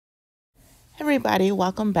Everybody,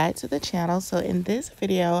 welcome back to the channel. So in this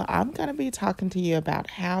video, I'm going to be talking to you about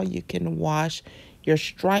how you can wash your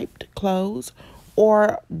striped clothes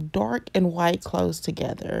or dark and white clothes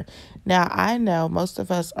together. Now, I know most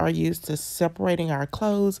of us are used to separating our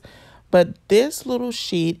clothes, but this little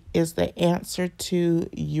sheet is the answer to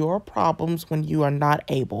your problems when you are not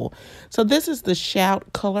able. So this is the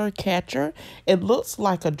Shout Color Catcher. It looks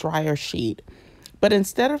like a dryer sheet. But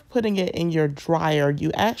instead of putting it in your dryer,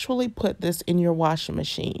 you actually put this in your washing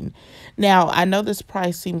machine. Now, I know this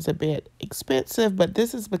price seems a bit expensive, but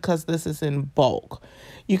this is because this is in bulk.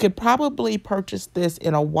 You could probably purchase this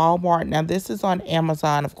in a Walmart. Now, this is on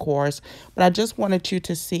Amazon, of course, but I just wanted you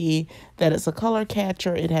to see that it's a color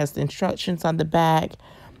catcher. It has the instructions on the back,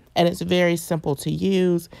 and it's very simple to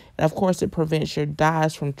use. And of course, it prevents your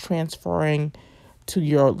dyes from transferring to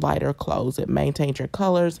your lighter clothes. It maintains your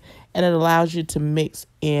colors, and it allows you to mix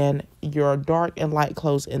in your dark and light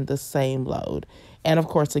clothes in the same load. And of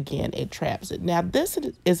course, again, it traps it. Now, this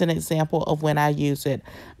is an example of when I use it.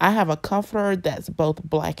 I have a comforter that's both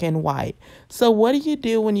black and white. So what do you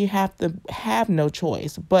do when you have no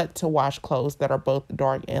choice but to wash clothes that are both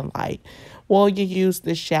dark and light? Well, you use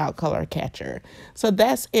the Shout Color Catcher. So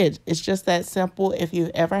that's it. It's just that simple. If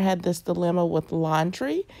you've ever had this dilemma with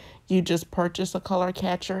laundry, you just purchase a color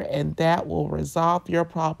catcher, and that will resolve your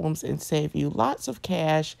problems and save you lots of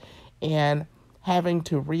cash and having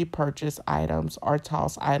to repurchase items or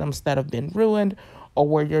toss items that have been ruined or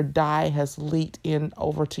where your dye has leaked in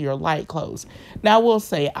over to your light clothes. Now, I will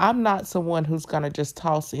say I'm not someone who's going to just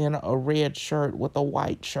toss in a red shirt with a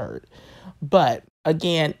white shirt. But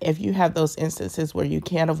again, if you have those instances where you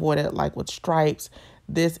can't avoid it, like with stripes,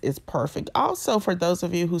 this is perfect. Also, for those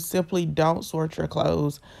of you who simply don't sort your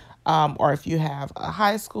clothes, or if you have a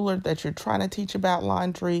high schooler that you're trying to teach about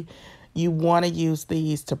laundry, you want to use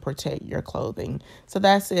these to protect your clothing. So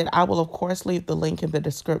that's it. I will, of course, leave the link in the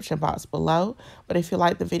description box below. But if you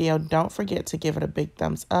like the video, don't forget to give it a big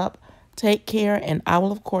thumbs up. Take care, and I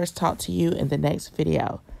will, of course, talk to you in the next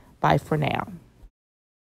video. Bye for now.